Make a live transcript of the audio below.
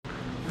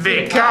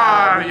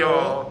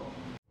Vicario.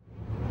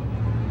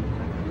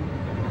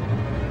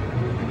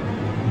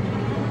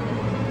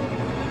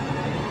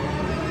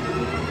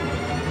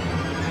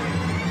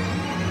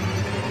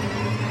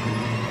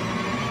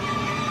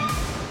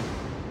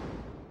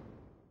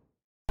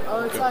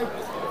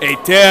 A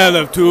Tale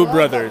of Two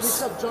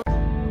Brothers.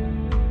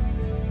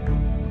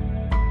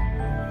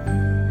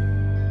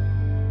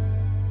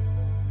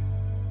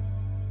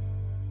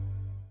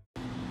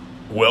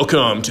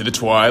 Welcome to the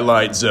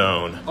Twilight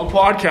Zone, A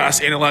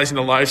podcast analyzing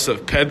the lives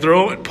of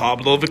Pedro and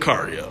Pablo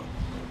Vicario.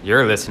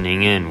 You're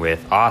listening in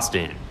with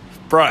Austin.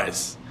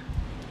 Bryce.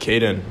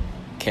 Caden.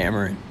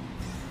 Cameron.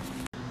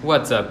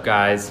 What's up,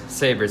 guys?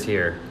 Sabers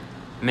here.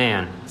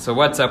 Man, so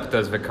what's up with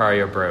those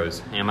Vicario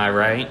bros? Am I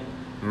right?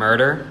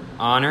 Murder?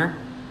 Honor?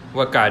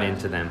 What got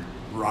into them?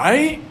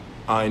 Right?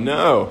 I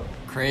know.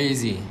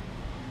 Crazy.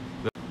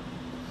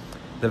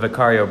 The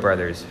Vicario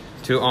brothers,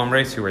 two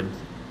hombres who were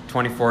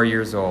 24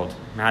 years old,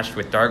 matched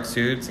with dark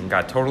suits and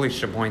got totally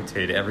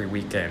shabointed every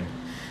weekend.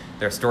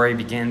 Their story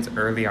begins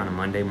early on a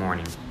Monday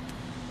morning.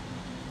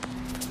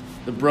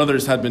 The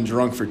brothers had been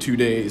drunk for 2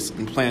 days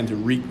and planned to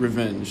wreak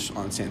revenge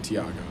on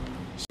Santiago.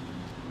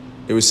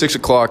 It was 6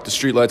 o'clock, the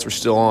streetlights were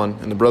still on,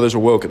 and the brothers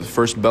awoke at the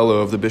first bellow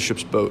of the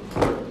bishop's boat.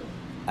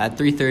 At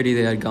 3:30,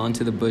 they had gone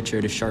to the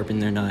butcher to sharpen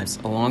their knives.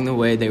 Along the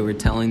way, they were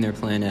telling their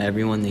plan to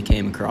everyone they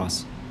came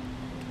across.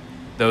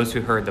 Those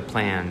who heard the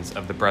plans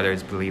of the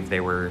brothers believed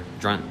they were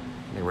drunk.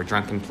 They were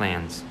drunken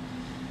plans.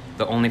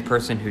 The only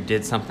person who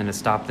did something to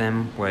stop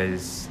them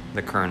was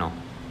the colonel.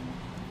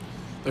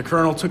 The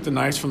colonel took the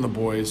knives from the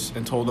boys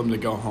and told them to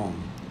go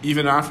home.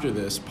 Even after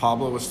this,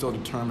 Pablo was still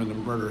determined to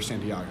murder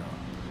Santiago.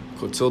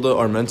 Clotilda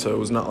Armento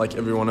was not like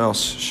everyone else.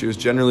 She was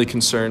generally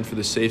concerned for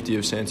the safety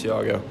of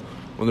Santiago.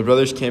 When the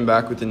brothers came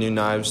back with the new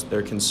knives,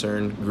 their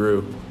concern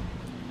grew.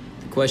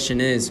 The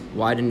question is,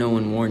 why did no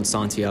one warn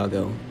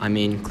Santiago? I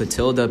mean,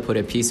 Clotilda put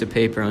a piece of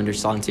paper under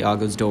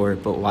Santiago's door,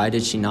 but why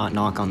did she not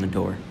knock on the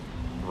door?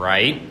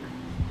 Right?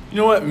 You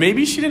know what?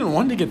 Maybe she didn't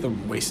want to get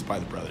them wasted by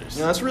the brothers.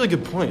 Yeah, that's a really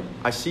good point.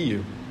 I see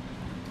you.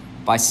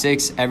 By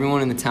 6,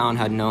 everyone in the town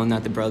had known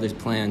that the brothers'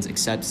 plans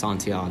except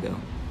Santiago.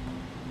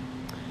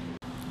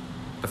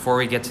 Before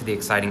we get to the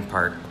exciting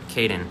part,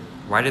 Caden,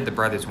 why did the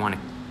brothers want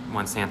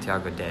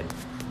Santiago dead?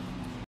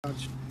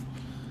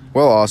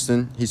 Well,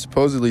 Austin, he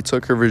supposedly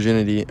took her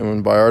virginity, and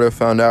when Bayardo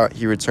found out,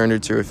 he returned her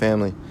to her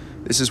family.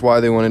 This is why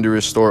they wanted to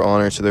restore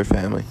honor to their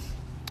family.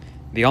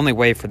 The only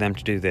way for them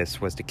to do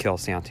this was to kill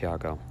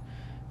Santiago,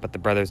 but the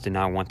brothers did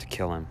not want to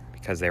kill him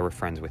because they were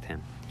friends with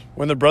him.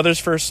 When the brothers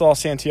first saw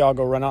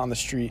Santiago run out on the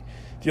street,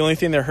 the only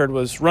thing they heard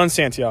was, "Run,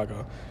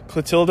 Santiago."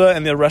 Clotilda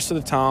and the rest of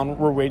the town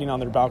were waiting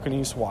on their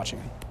balconies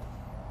watching.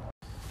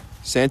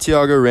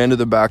 Santiago ran to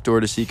the back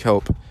door to seek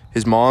help.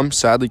 His mom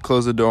sadly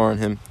closed the door on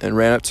him and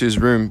ran up to his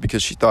room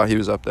because she thought he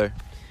was up there.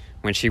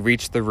 When she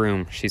reached the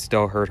room, she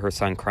still heard her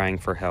son crying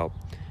for help.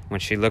 When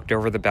she looked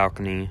over the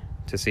balcony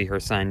to see her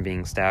son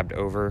being stabbed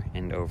over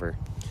and over.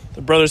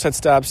 The brothers had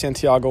stabbed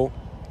Santiago.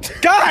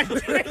 God!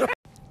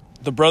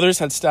 The brothers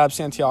had stabbed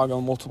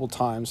Santiago multiple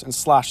times and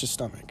slashed his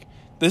stomach.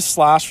 This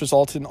slash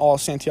resulted in all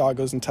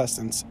Santiago's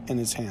intestines in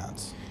his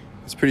hands.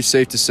 It's pretty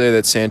safe to say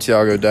that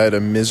Santiago died a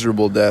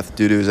miserable death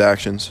due to his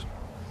actions.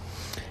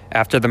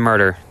 After the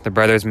murder, the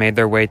brothers made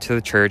their way to the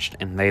church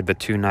and laid the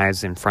two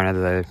knives in front of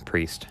the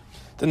priest.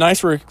 The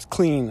knives were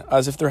clean,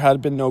 as if there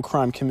had been no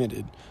crime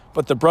committed,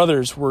 but the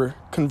brothers were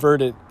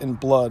converted in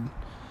blood.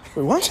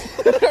 Wait, what?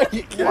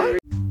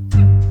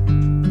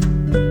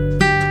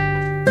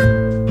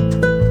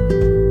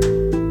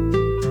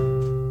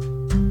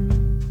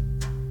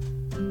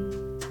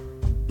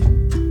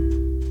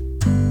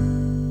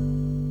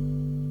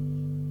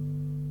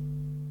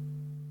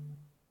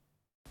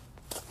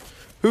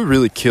 Who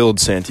really killed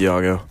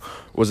Santiago?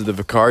 Was it the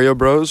Vicario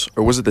bros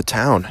or was it the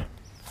town?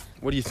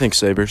 What do you think,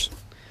 Sabers?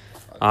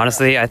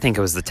 Honestly, I think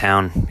it was the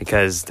town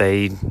because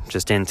they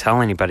just didn't tell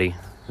anybody.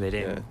 They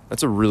didn't. Yeah,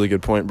 that's a really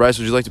good point. Bryce,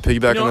 would you like to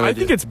piggyback on that I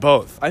idea? think it's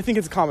both. I think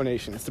it's a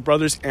combination. It's the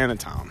brothers and the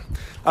town.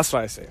 That's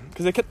what I say.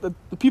 Because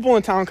the people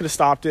in the town could have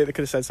stopped it. They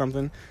could have said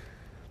something.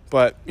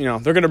 But, they're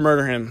going to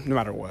murder him no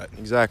matter what.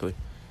 Exactly.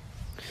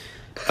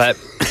 But,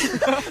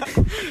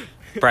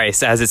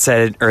 Bryce, as it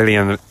said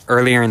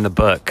earlier in the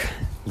book,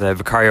 the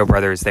Vicario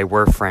brothers, they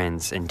were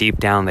friends. And deep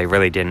down, they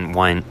really didn't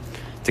want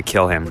to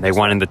kill him. They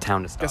wanted the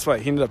town to stop. Guess what?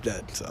 He ended up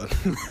dead. So,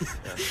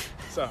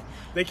 so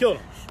they killed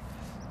him.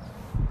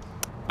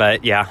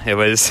 But, yeah, it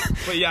was...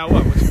 But, yeah,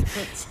 what? What's the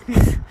difference?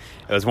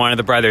 It was one of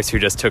the brothers who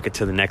just took it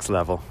to the next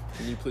level.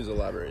 Can you please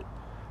elaborate?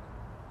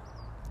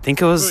 I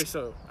think it was... Wait,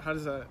 so how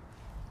does that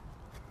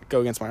go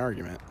against my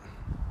argument?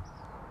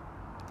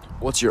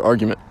 What's your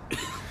argument?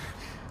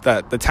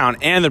 That the town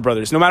and the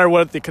brothers, no matter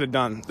what they could have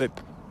done, they're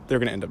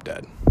going to end up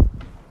dead.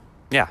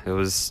 Yeah, it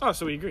was... Oh,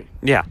 so we agree.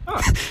 Yeah.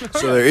 Oh.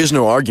 So there is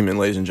no argument,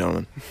 ladies and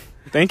gentlemen.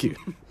 Thank you.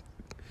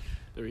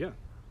 There we go.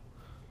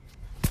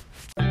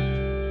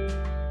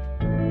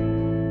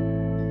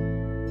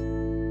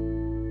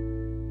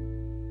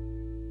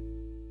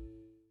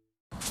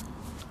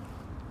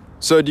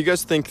 So do you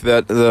guys think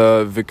that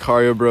the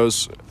Vicario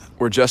bros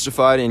were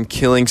justified in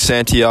killing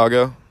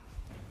Santiago?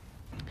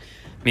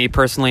 Me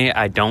personally,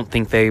 I don't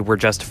think they were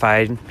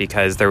justified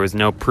because there was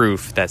no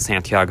proof that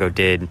Santiago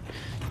did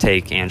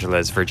take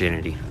Angela's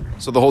virginity.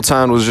 So the whole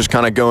town was just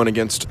kind of going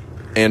against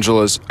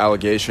Angela's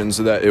allegations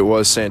that it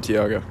was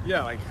Santiago.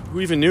 Yeah, like, who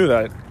even knew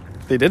that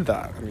they did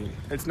that? I mean,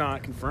 it's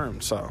not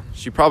confirmed, so.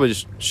 She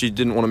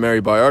didn't want to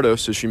marry Bayardo,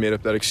 so she made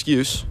up that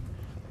excuse.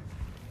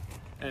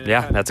 And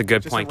Yeah, that's a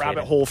good just point, a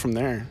rabbit Kaden. hole from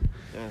there.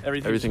 Yeah,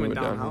 Everything went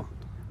went downhill.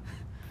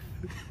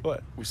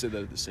 What? We said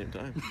that at the same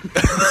time.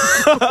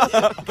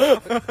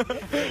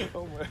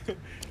 Oh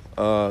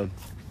my.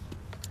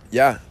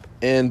 Yeah,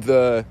 and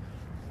the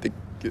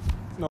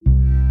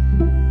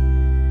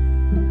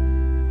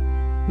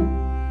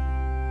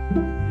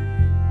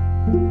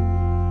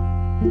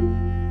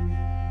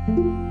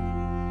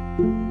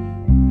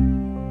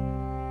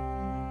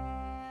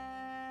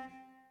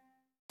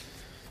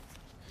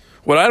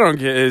What I don't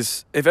get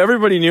is, if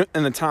everybody knew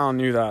in the town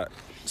knew that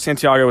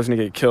Santiago was going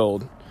to get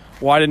killed,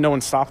 why did no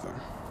one stop them?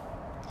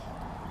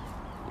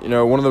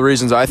 one of the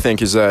reasons I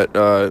think is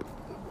that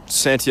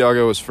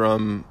Santiago is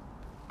from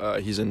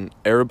he's an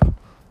Arab,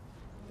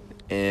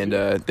 and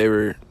they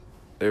were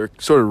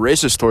sort of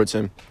racist towards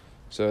him,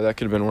 so that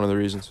could have been one of the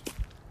reasons.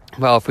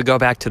 Well, if we go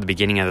back to the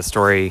beginning of the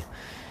story,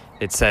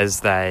 it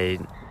says that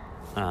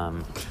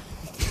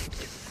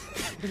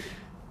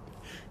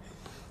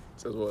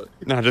Says what?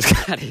 no,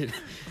 just got it.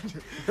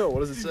 No, what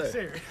does it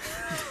say?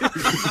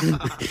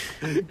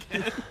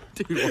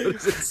 Dude, what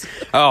does it say?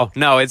 Oh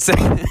no, it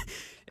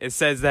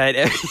says that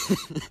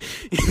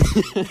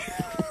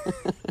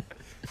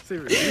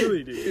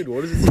Really, dude. Dude,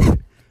 what does it say?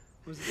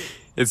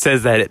 it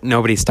says that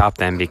nobody stopped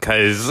them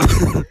because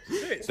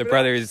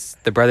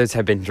the brothers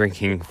have been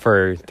drinking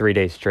for 3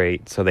 days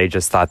straight, so they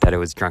just thought that it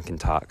was drunken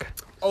talk.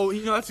 Oh,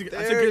 that's a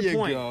There good you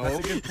point. go. That's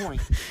a good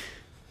point.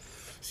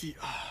 See,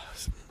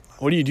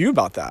 what do you do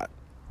about that?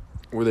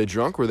 Were they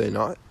drunk? Were they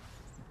not?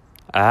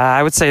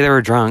 I would say they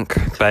were drunk,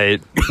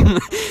 but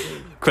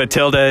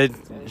Clotilda,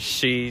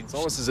 It's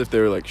almost as if they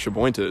were like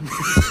shabointed.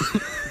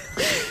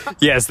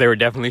 yes, they were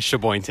definitely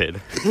shabointed.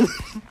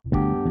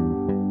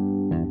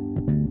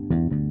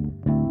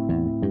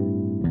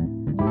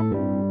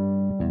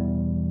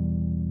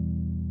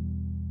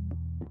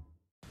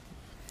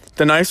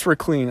 The knives were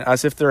clean,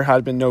 as if there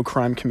had been no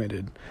crime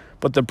committed,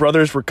 but the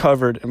brothers were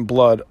covered in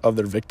blood of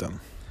their victim.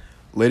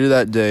 Later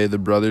that day, the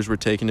brothers were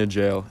taken to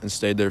jail and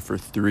stayed there for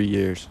 3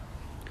 years.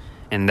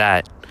 And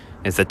that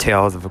is the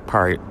tale of the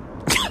part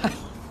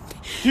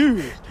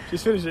Dude,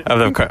 just finish it. of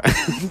the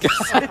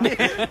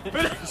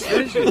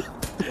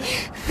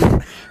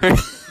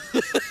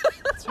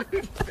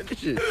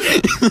Finish it.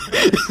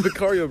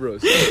 Vicario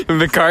Bros.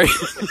 Vicari.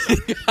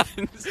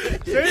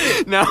 Say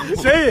it. No,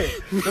 Say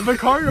it. The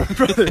Vicario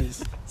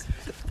brothers.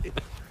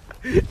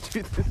 Dude,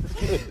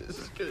 this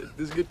is good.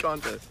 This is good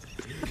content.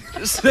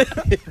 Just say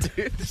it,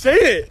 dude. Say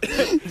it.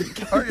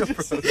 Vicario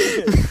Bros.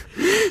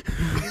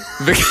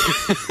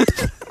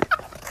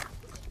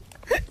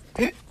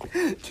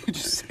 Dude,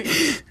 just say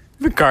it.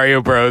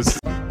 Vicario Bros.